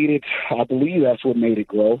what made it. I believe that's what made it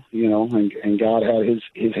grow, and God had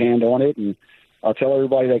his hand on it. And I'll tell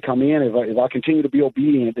everybody that come in, if I continue to be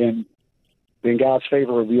obedient, then God's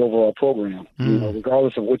favor will be over our program.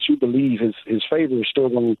 Regardless of what you believe, his favor is still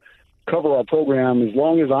going to cover our program as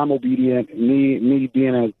long as I'm obedient. Me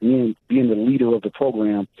being the leader of the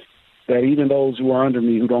program, that even those who are under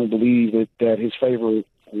me who don't believe that his favor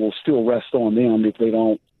will still rest on them if they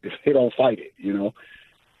don't fight it.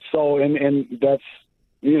 So and that's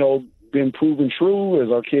been proven true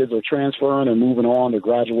as our kids are transferring and moving on. They're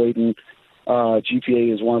graduating.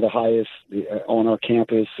 GPA is one of the highest on our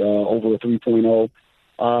campus, over a 3.0.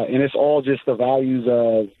 And it's all just the values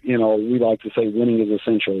of, we like to say winning is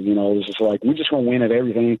essential. It's just like, we're just going to win at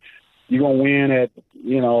everything. You're going to win at,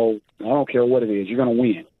 I don't care what it is. You're going to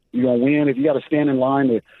win. You're going to win if you got to stand in line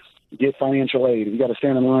to get financial aid, if you got to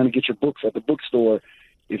stand in line to get your books at the bookstore,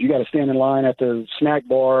 if you got to stand in line at the snack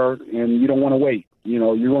bar and you don't want to wait,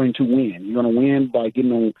 you're going to win. You're going to win by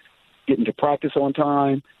getting to practice on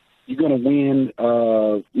time. You're going to win,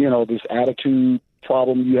 this attitude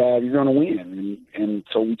problem you have, you're going to win. And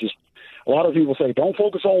so a lot of people say, don't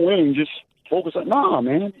focus on winning, just focus on, nah,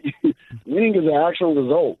 man, winning is the actual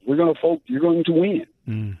result. You're going to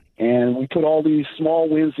win. And we put all these small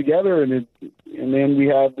wins together, and then we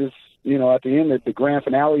have this, at the end, the grand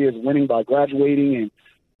finale is winning by graduating and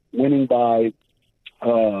winning by,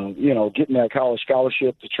 getting that college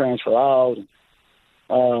scholarship to transfer out.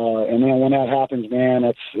 And then when that happens, man,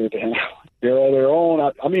 they're on their own.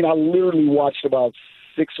 I literally watched about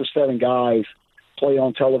 6 or 7 guys play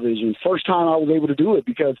on television. First time I was able to do it,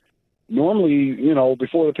 because normally,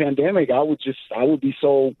 before the pandemic, I would be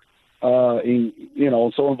so, so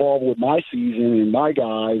involved with my season and my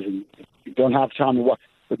guys, and don't have time to watch.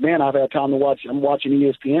 But man, I've had time to watch. I'm watching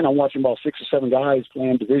ESPN. I'm watching about 6 or 7 guys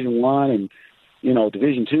playing Division I and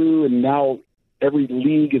Division II, and now every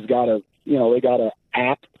league has got they got an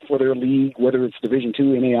app for their league, whether it's Division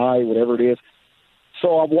II, NAI, whatever it is.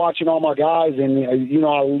 So I'm watching all my guys, and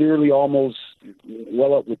I literally almost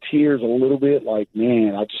well up with tears a little bit. Like,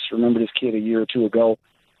 man, I just remember this kid a year or two ago,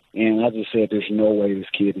 and I just said, "There's no way this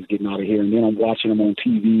kid is getting out of here." And then I'm watching him on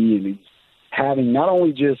TV, and having not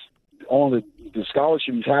only just on the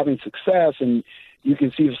scholarship, he's having success, and you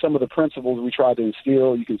can see some of the principles we tried to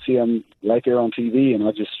instill. You can see them right there on TV, and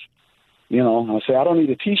I just, I say, I don't need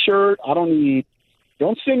a T-shirt.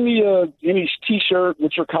 Don't send me any T-shirt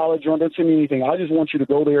with your college on. Don't send me anything. I just want you to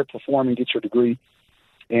go there, perform, and get your degree.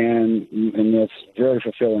 And that's very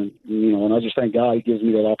fulfilling, and I just thank God he gives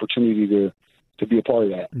me that opportunity to be a part of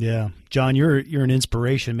that. Yeah. John, you're an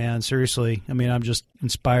inspiration, man. Seriously. I mean, I'm just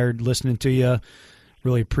inspired listening to you.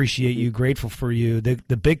 Really appreciate you. Grateful for you.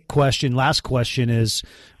 The big question, last question is,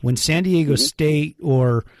 when San Diego State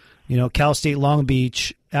or, Cal State Long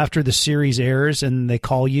Beach, after the series airs and they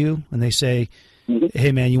call you and they say,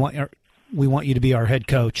 hey, man, we want you to be our head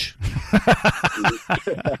coach.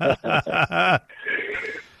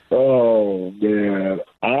 Oh, man.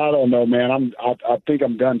 I don't know, man. I think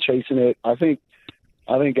I'm done chasing it. I think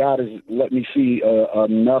God has let me see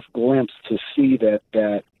enough glimpse to see that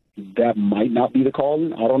might not be the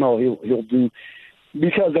calling. I don't know. He'll do,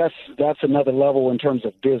 because that's another level in terms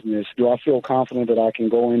of business. Do I feel confident that I can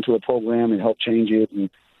go into a program and help change it and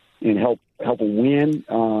help win?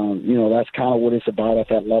 That's kind of what it's about at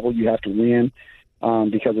that level. You have to win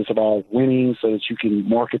because it's about winning so that you can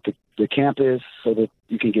market the campus, so that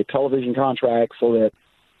you can get television contracts, so that,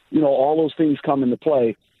 all those things come into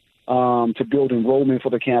play to build enrollment for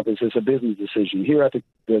the campus. It's a business decision. Here at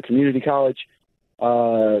the community college,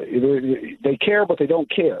 they care, but they don't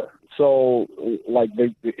care. So,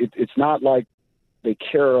 it's not like they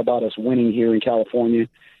care about us winning here in California.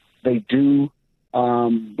 They do,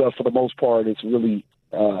 but for the most part, it's really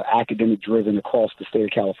academic driven across the state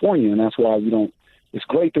of California, and that's why we don't. It's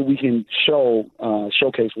great that we can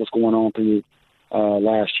showcase what's going on through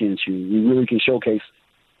Last Chance U. We really can showcase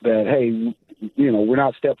that, hey, we're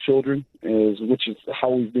not stepchildren, which is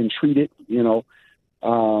how we've been treated.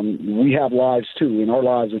 We have lives too, and our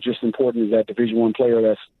lives are just important as that Division I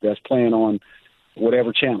player that's playing on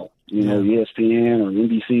whatever channel, ESPN or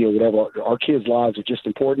NBC or whatever. Our kids' lives are just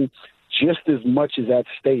important, just as much as at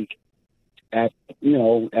stake at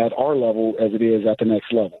our level as it is at the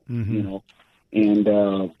next level. And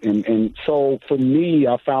so for me,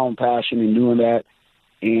 I found passion in doing that,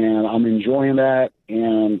 and I'm enjoying that.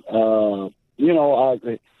 And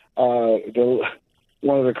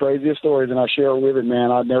one of the craziest stories, and I share with it,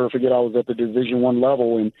 man, I'd never forget. I was at the Division I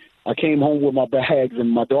level, and I came home with my bags, and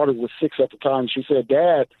my daughter was 6 at the time. She said,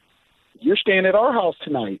 "Dad, you're staying at our house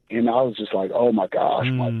tonight." And I was just like, oh my gosh,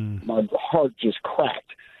 my heart just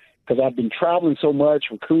cracked, because I've been traveling so much,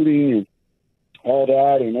 recruiting and all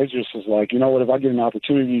that, and it just was like, if I get an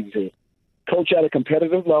opportunity to coach at a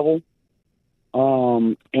competitive level,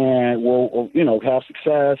 and we'll have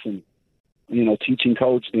success and teaching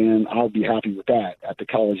coach, then I'll be happy with that at the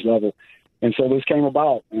college level. And so this came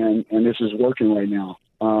about, and this is working right now.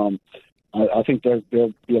 I think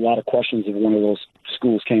there'll be a lot of questions if one of those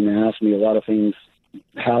schools came and asked me. A lot of things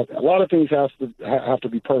have to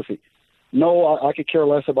be perfect. No, I could care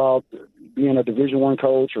less about being a Division I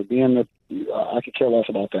coach or I could care less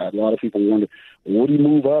about that. A lot of people wonder, would he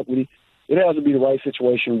move up? It has to be the right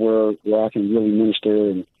situation where I can really minister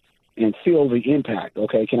and feel the impact.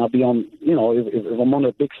 Okay, can I be on, if I'm on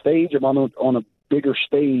a big stage, if I'm on a bigger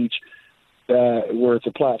stage where it's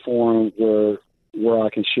a platform where I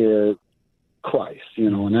can share Christ,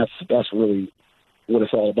 and that's really what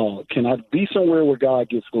it's all about. Can I be somewhere where God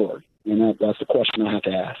gets glory? And that's the question I have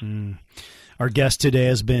to ask. Our guest today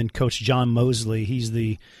has been Coach John Mosley. He's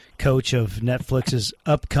the coach of Netflix's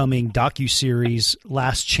upcoming docuseries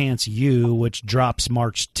Last Chance U, which drops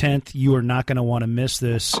March 10th. You are not going to want to miss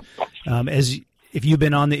this. If you've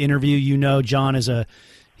been on the interview, John is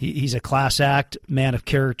he's a class act, man of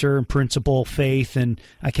character and principle, faith, and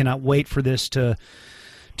I cannot wait for this to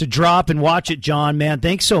drop and watch it. John, man,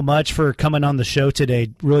 thanks so much for coming on the show today.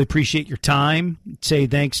 Really appreciate your time. Say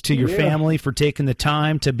thanks to your family for taking the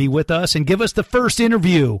time to be with us and give us the first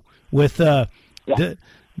interview with the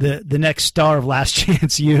next star of Last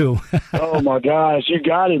Chance U. Oh my gosh, you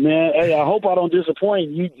got it, man. Hey, I hope I don't disappoint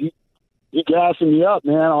you. You gassing me up,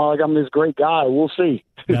 man. Like I'm this great guy. We'll see.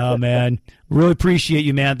 No, man. Really appreciate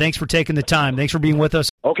you, man. Thanks for taking the time. Thanks for being with us.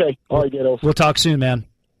 Okay. All right, Gatos. We'll talk soon, man.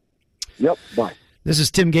 Yep. Bye. This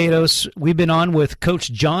is Tim Gatos. We've been on with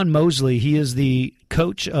Coach John Mosley. He is the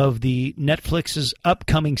coach of the Netflix's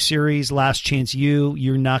upcoming series, Last Chance U.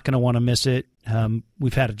 You're not going to want to miss it.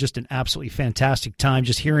 We've had just an absolutely fantastic time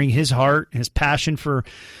just hearing his heart, his passion for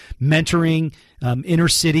mentoring inner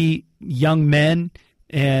city young men.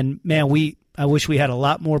 And, man, I wish we had a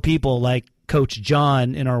lot more people like Coach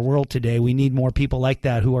John in our world today. We need more people like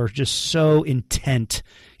that who are just so intent.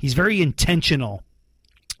 He's very intentional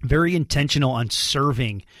very intentional on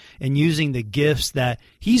serving and using the gifts that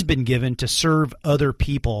he's been given to serve other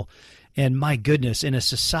people. And my goodness, in a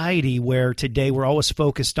society where today we're always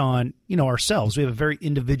focused on, ourselves, we have a very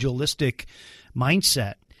individualistic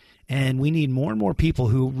mindset, and we need more and more people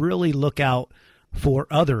who really look out for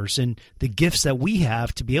others and the gifts that we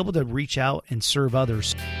have to be able to reach out and serve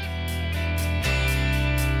others.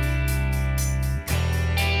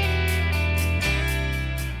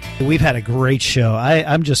 We've had a great show.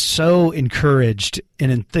 I'm just so encouraged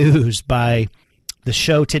and enthused by the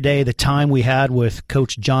show today, the time we had with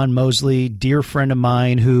Coach John Mosley, dear friend of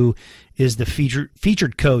mine, who is the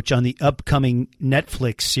featured coach on the upcoming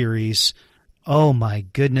Netflix series. Oh my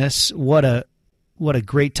goodness, what a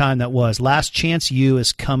great time that was. Last Chance U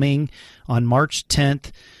is coming on March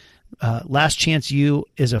 10th. Last Chance U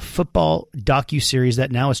is a football docuseries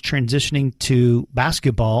that now is transitioning to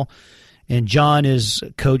basketball. And John is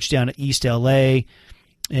coach down at East LA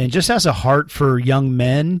and just has a heart for young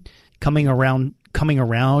men, coming around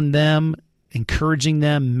them, encouraging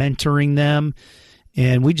them, mentoring them.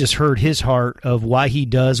 And we just heard his heart of why he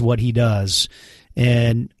does what he does.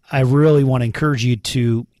 And I really want to encourage you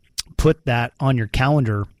to put that on your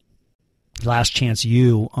calendar. Last Chance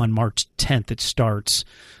U on March 10th. It starts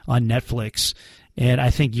on Netflix. And I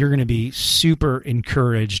think you're going to be super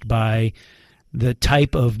encouraged by the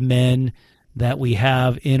type of men that we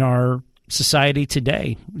have in our society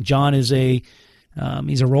today. John is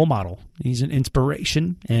he's a role model. He's an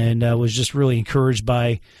inspiration, and was just really encouraged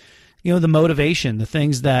by, the motivation, the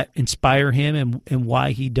things that inspire him and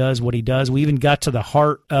why he does what he does. We even got to the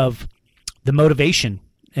heart of the motivation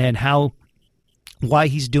and why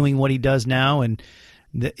he's doing what he does now, and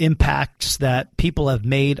the impacts that people have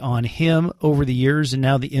made on him over the years, and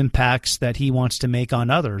now the impacts that he wants to make on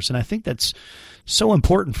others. And I think that's so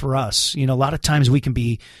important for us. A lot of times we can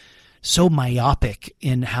be so myopic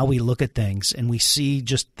in how we look at things, and we see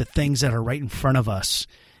just the things that are right in front of us,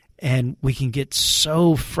 and we can get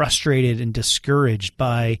so frustrated and discouraged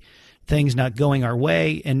by things not going our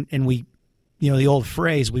way. And we, the old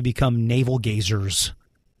phrase, we become navel gazers,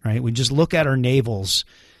 right? We just look at our navels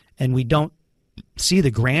and we don't see the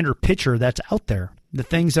grander picture that's out there, the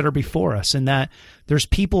things that are before us, and that there's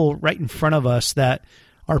people right in front of us that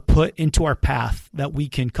are put into our path that we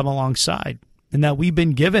can come alongside, and that we've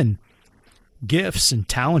been given gifts and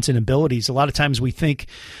talents and abilities. A lot of times we think,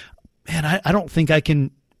 man, I don't think I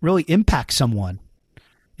can really impact someone,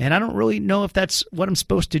 and I don't really know if that's what I'm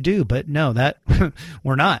supposed to do. But no, that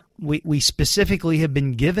we're not. We specifically have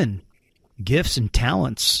been given gifts and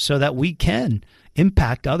talents so that we can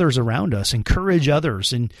impact others around us, encourage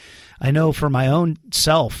others. And I know for my own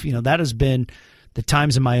self, that has been the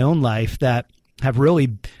times in my own life that have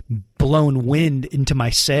really blown wind into my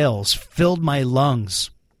sails, filled my lungs,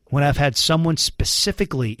 when I've had someone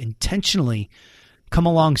specifically, intentionally come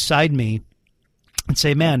alongside me and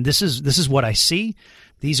say, man, this is what I see.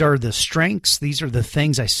 These are the strengths. These are the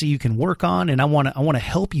things I see you can work on, and I want to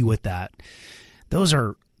help you with that. Those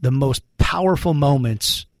are the most powerful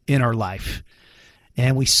moments in our life.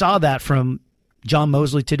 And we saw that from John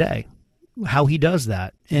Mosley today, how he does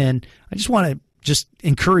that. And I just want to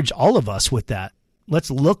encourage all of us with that. Let's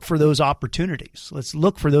look for those opportunities. Let's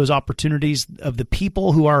look for those opportunities of the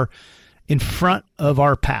people who are in front of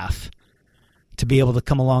our path to be able to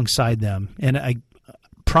come alongside them. And I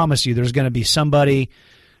promise you, there's going to be somebody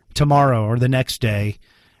tomorrow or the next day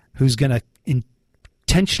who's going to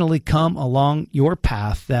intentionally come along your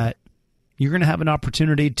path that you're going to have an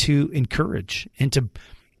opportunity to encourage and to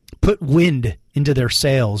put wind into their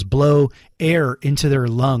sails, blow air into their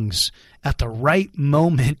lungs at the right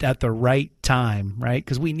moment, at the right time, right?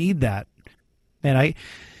 Because we need that. And I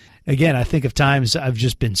think of times I've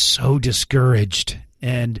just been so discouraged,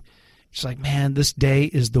 and it's like, man, this day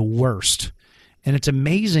is the worst. And it's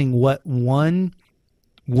amazing what one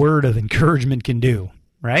word of encouragement can do,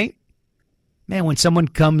 right? Man, when someone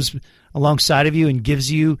comes alongside of you and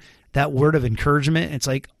gives you that word of encouragement, it's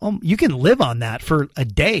like, you can live on that for a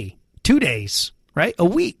day, 2 days, right? A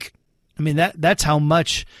week. I mean, that's how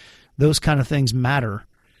much those kind of things matter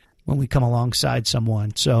when we come alongside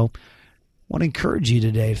someone. So I want to encourage you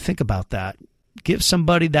today to think about that. Give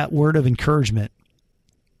somebody that word of encouragement.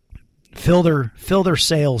 Fill their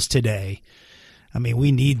sails today. I mean,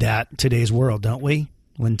 we need that in today's world, don't we?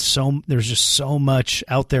 When there's just so much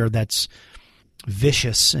out there that's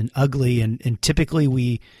vicious and ugly, and typically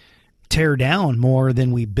we tear down more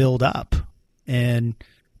than we build up. And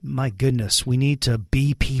my goodness, we need to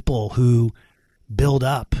be people who build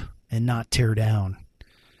up and not tear down.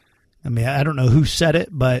 I mean, I don't know who said it,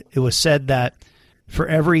 but it was said that for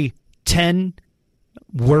every 10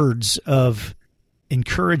 words of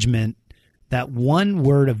encouragement, that one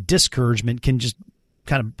word of discouragement can just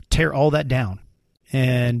kind of tear all that down.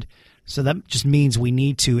 And so that just means we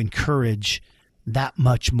need to encourage that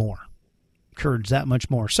much more. Encourage that much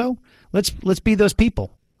more. So let's be those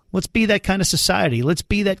people. Let's be that kind of society. Let's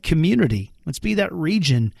be that community. Let's be that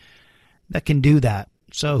region that can do that.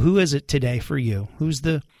 So who is it today for you? Who's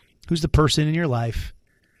the person in your life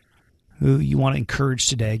who you want to encourage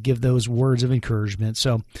today? Give those words of encouragement.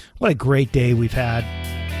 So what a great day we've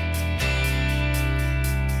had.